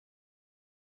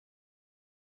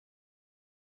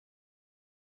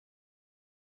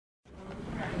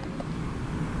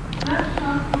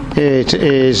It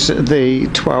is the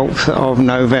 12th of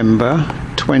November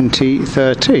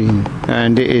 2013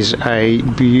 and it is a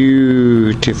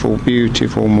beautiful,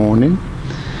 beautiful morning,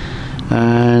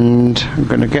 and I'm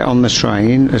going to get on the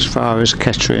train as far as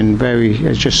Kettering,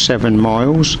 just 7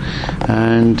 miles,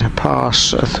 and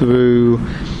pass through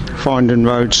Findon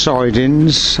Road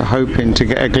sidings, hoping to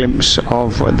get a glimpse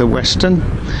of the Western,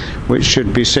 which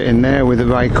should be sitting there with a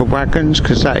rake of wagons,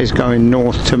 because that is going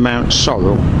north to Mount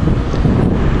Sorrel.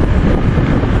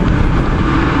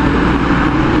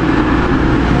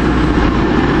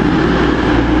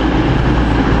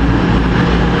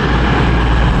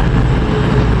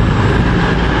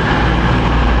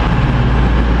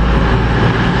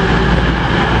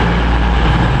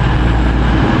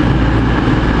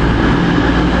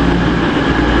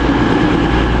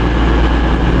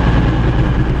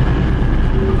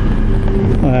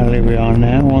 Here we are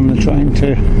now on the train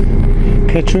to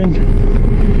Kettering,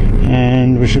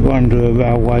 and we should go under a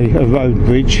road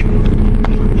bridge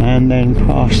and then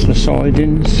past the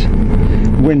sidings.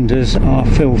 Windows are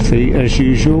filthy as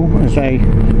usual, as they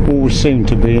always seem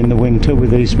to be in the winter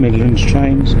with these Midlands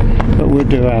trains, but we'll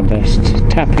do our best.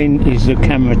 Tapping is the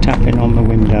camera tapping on the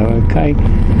window, okay?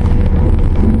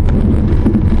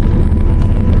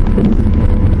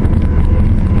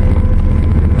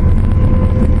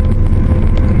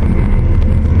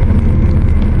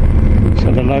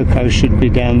 The loco should be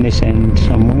down this end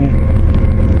somewhere.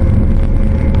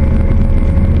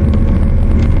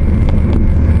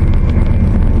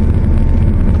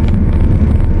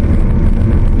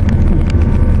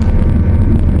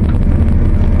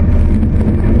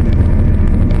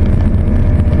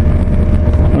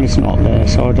 Well, it's not there,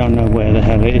 so I don't know where the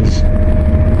hell it is.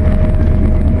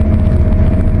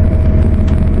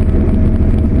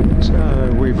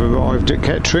 We've arrived at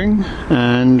Kettering,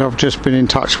 and I've just been in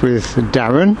touch with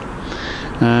Darren,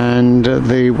 and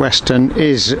the Western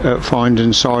is at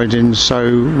Findon sidings,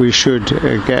 so we should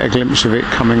get a glimpse of it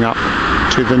coming up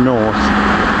to the north.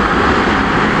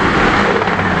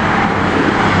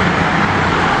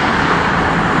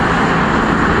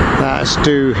 That's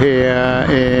due here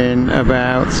in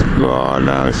about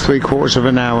 3/4 of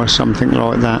an hour, something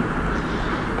like that.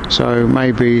 So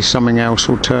maybe something else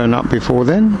will turn up before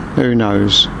then, who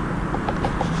knows.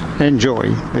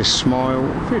 Enjoy this smile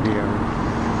video.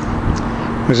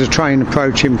 There's a train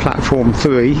approaching platform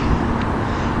 3,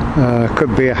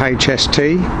 could be a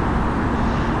HST,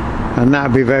 and that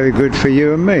would be very good for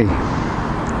you and me.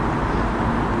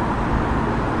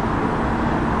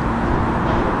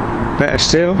 Better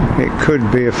still, it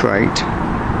could be a freight,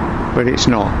 but it's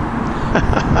not.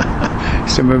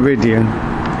 It's a Meridian.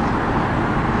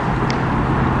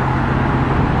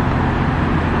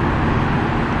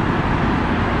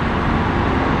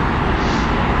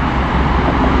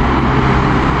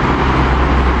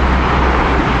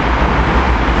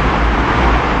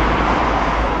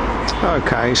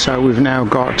 Okay, so we've now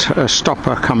got a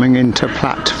stopper coming into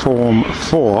platform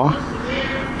 4.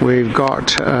 We've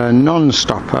got a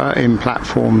non-stopper in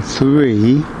platform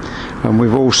 3, and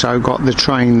we've also got the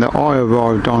train that I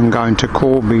arrived on going to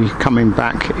Corby coming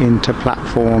back into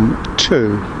platform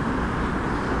 2.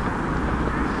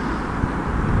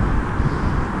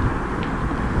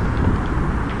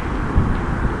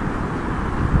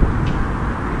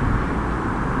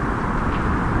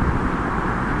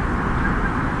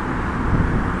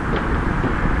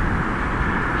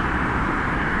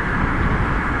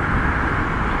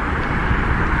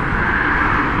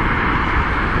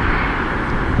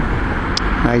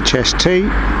 HST.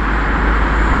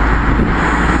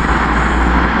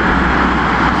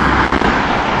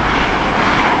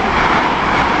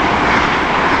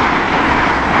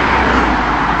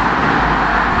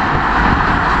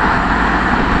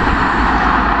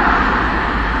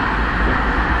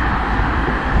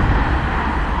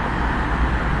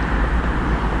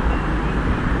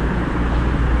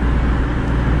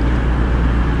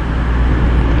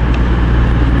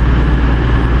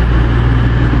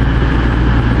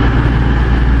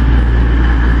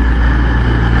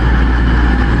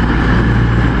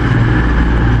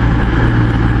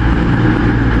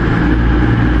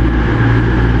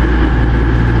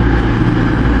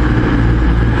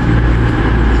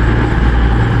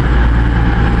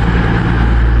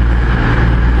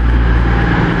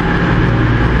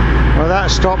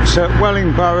 Stops at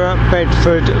Wellingborough,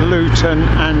 Bedford, Luton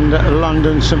and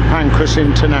London St Pancras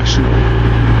International.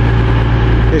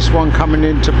 This one coming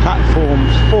into platform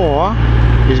 4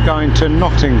 is going to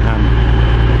Nottingham.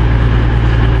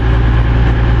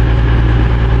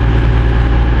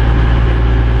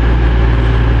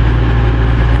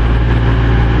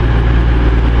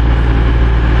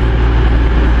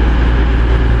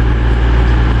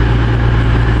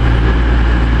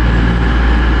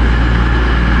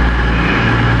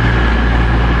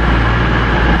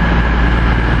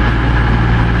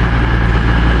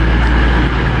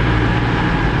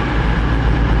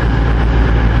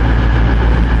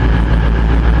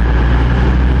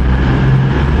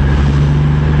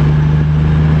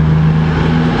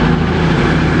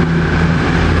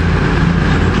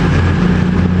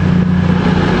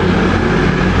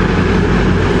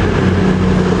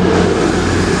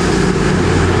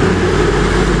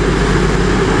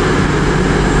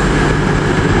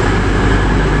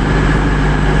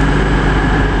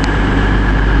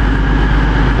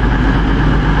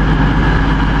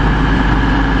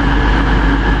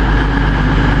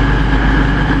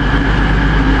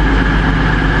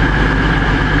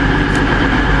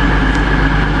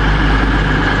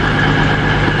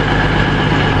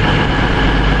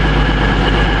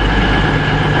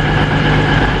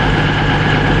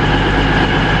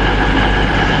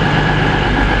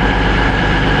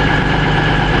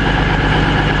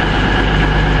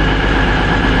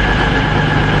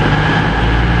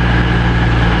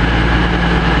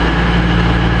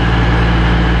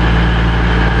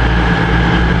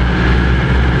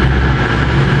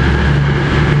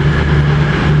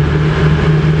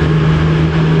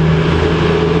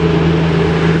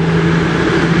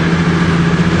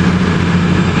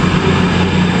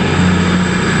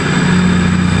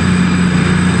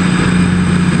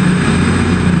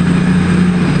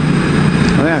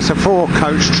 That's a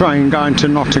 4-coach train going to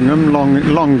Nottingham,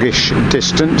 longish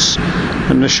distance,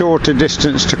 and the shorter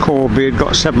distance to Corby had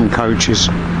got 7 coaches.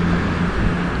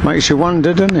 Makes you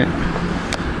wonder, doesn't it?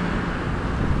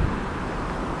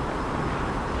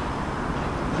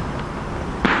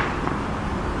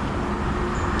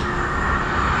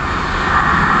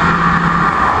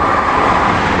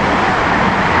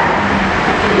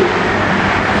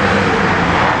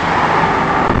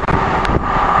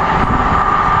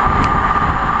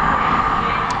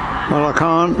 Well, I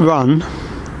can't run,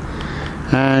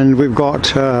 and we've got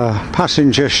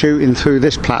passenger shooting through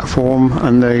this platform,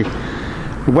 and the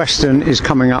Western is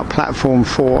coming up platform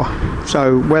 4,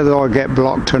 so whether I get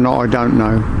blocked or not I don't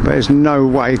know, but there's no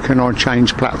way can I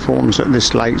change platforms at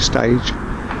this late stage.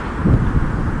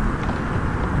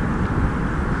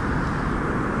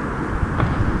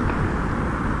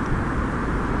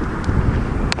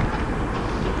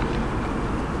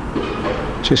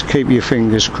 Just keep your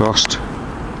fingers crossed.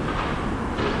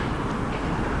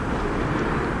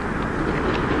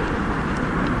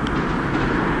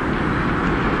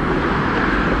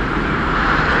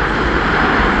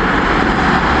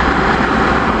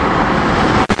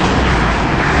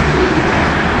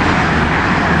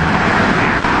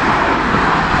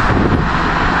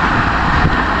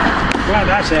 Well,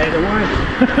 that's out of the way.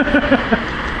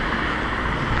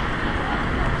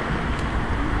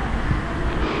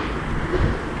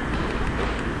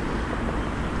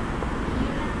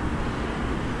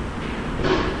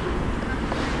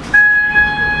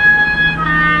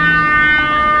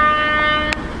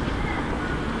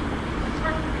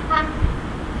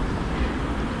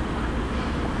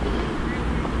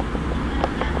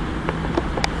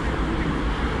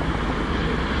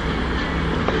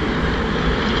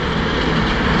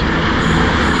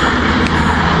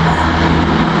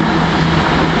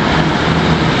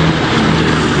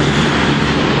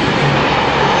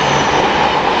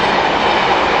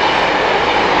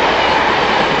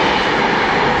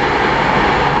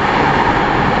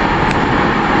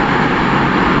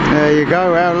 There you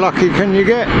go, how lucky can you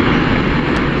get?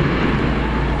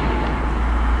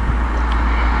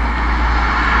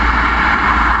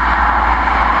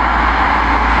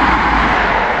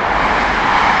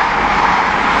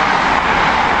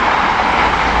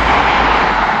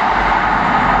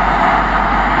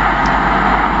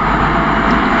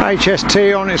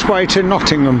 HST on its way to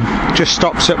Nottingham, just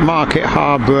stops at Market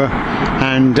Harborough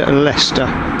and Leicester.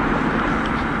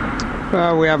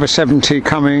 Well, we have a 70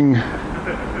 coming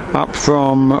up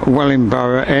from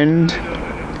Wellingborough End,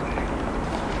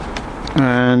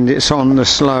 and it's on the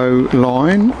slow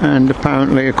line, and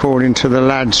apparently according to the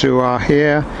lads who are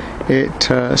here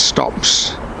it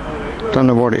stops. Don't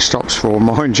know what it stops for,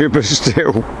 mind you, but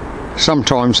still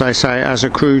sometimes they say it has a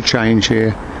crew change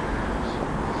here.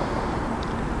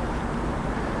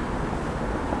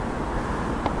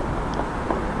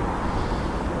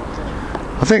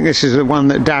 I think this is the one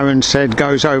that Darren said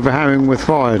goes over Haringworth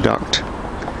Viaduct.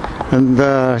 And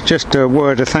just a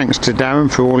word of thanks to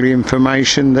Darren for all the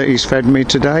information that he's fed me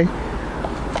today.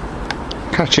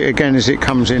 Catch it again as it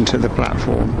comes into the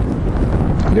platform.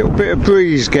 A little bit of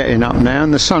breeze getting up now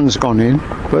and the sun's gone in,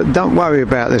 but don't worry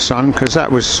about the sun because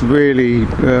that was really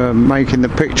making the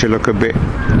picture look a bit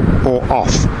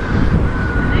off.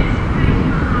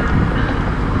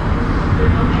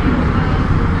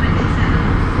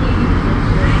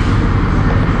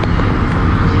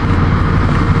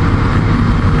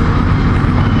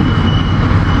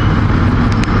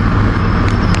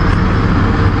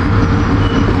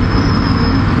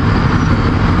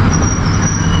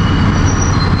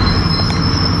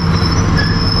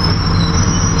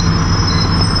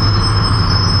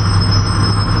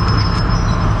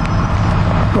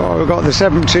 We've got the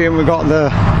 70 and we've got the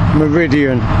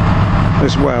Meridian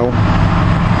as well.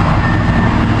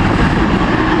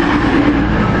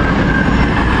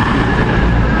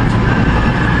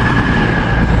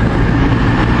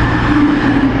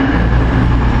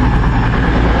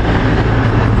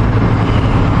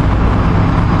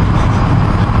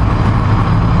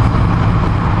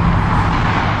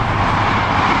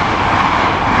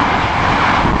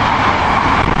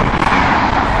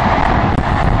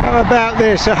 About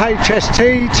this, a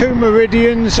HST, 2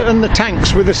 Meridians and the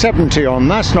tanks with a 70 on.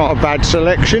 That's not a bad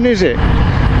selection, is it?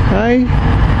 Hey,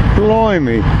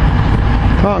 blimey,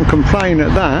 can't complain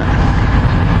at that.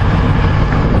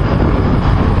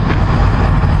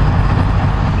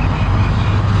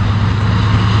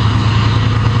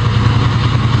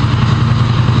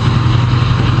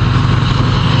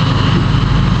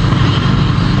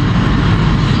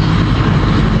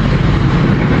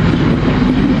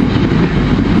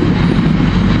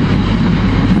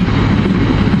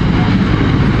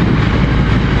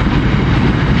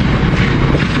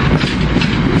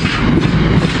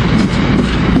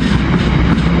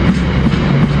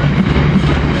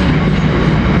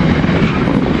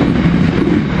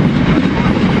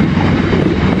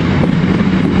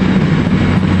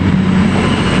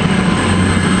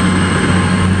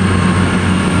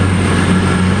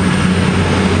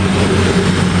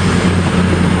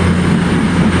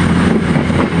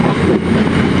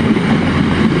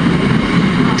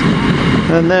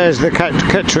 there's the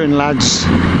Kettering lads.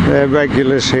 They're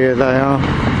regulars here, they are.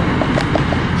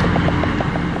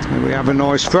 And we have a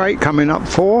nice freight coming up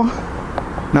 4.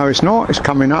 No, it's not, it's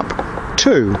coming up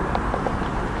 2.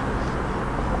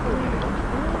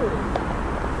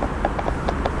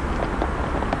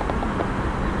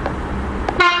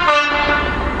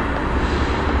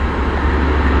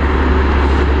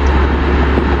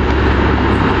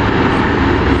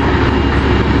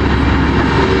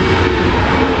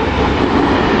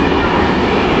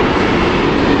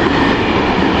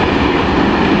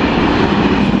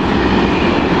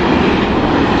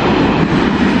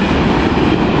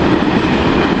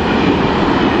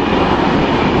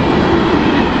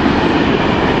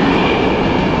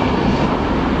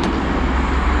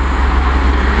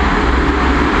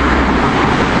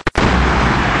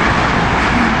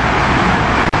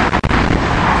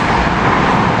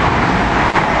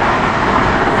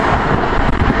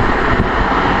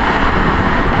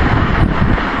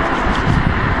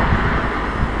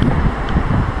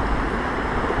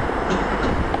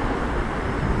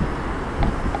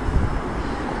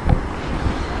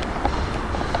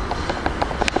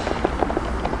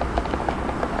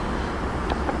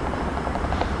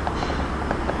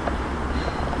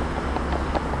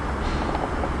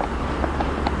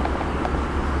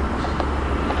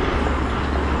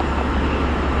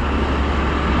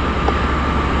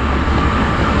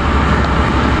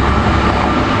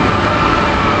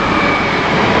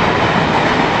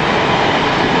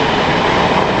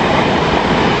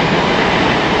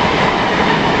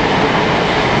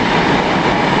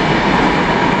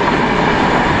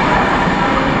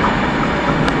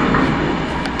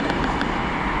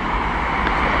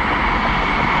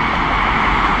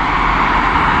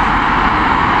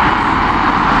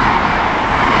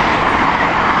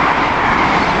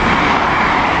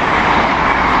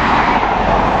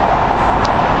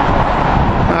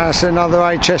 That's another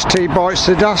HST bites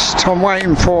the dust. I'm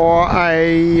waiting for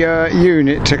a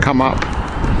unit to come up.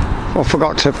 I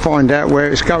forgot to find out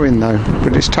where it's going though,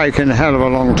 but it's taken a hell of a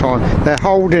long time. They're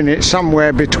holding it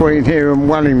somewhere between here and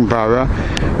Wellingborough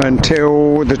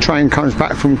until the train comes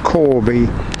back from Corby,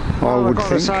 I would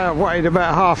think. Say I've waited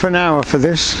about half an hour for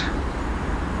this.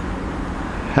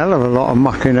 Hell of a lot of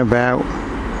mucking about.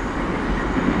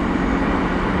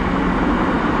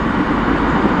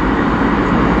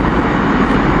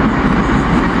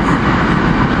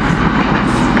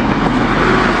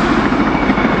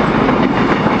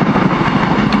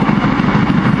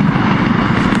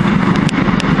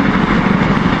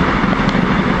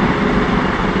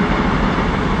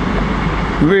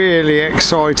 Really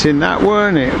exciting that,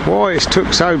 weren't it? Why it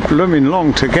took so blooming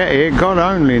long to get here, God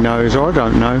only knows, I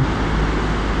don't know.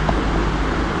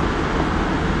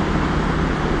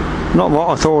 Not what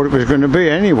I thought it was going to be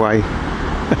anyway.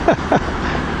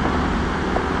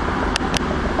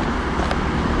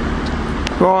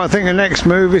 Right, I think the next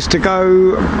move is to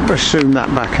go, zoom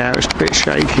that back out, it's a bit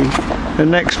shaky. The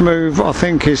next move I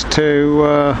think is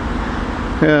to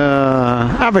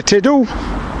have a tiddle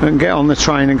and get on the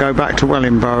train and go back to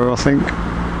Wellingborough, I think.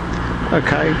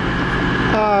 Okay.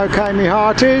 Okay, my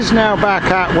heart is now back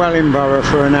at Wellingborough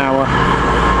for an hour.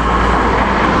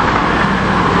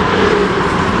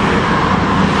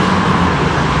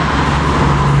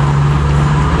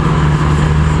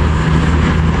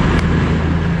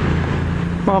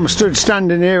 I'm stood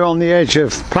standing here on the edge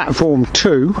of platform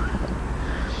 2,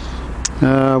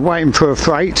 waiting for a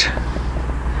freight.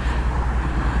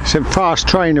 It's a fast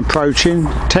train approaching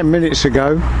 10 minutes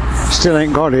ago, still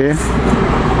ain't got here.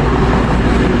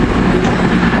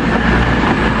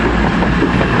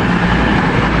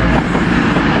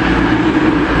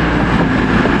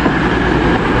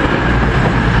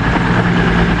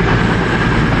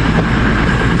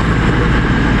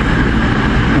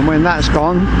 And when that's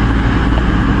gone,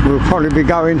 we'll probably be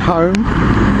going home.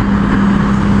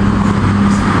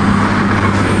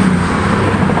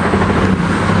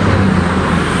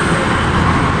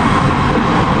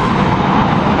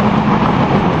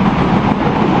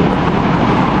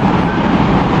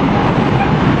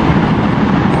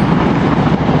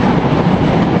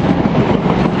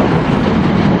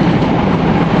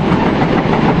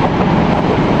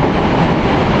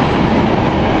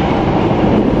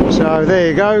 So there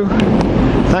you go.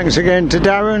 Thanks again to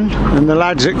Darren and the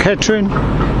lads at Kettering.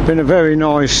 Been a very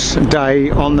nice day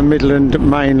on the Midland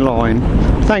Main Line.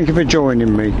 Thank you for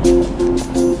joining me.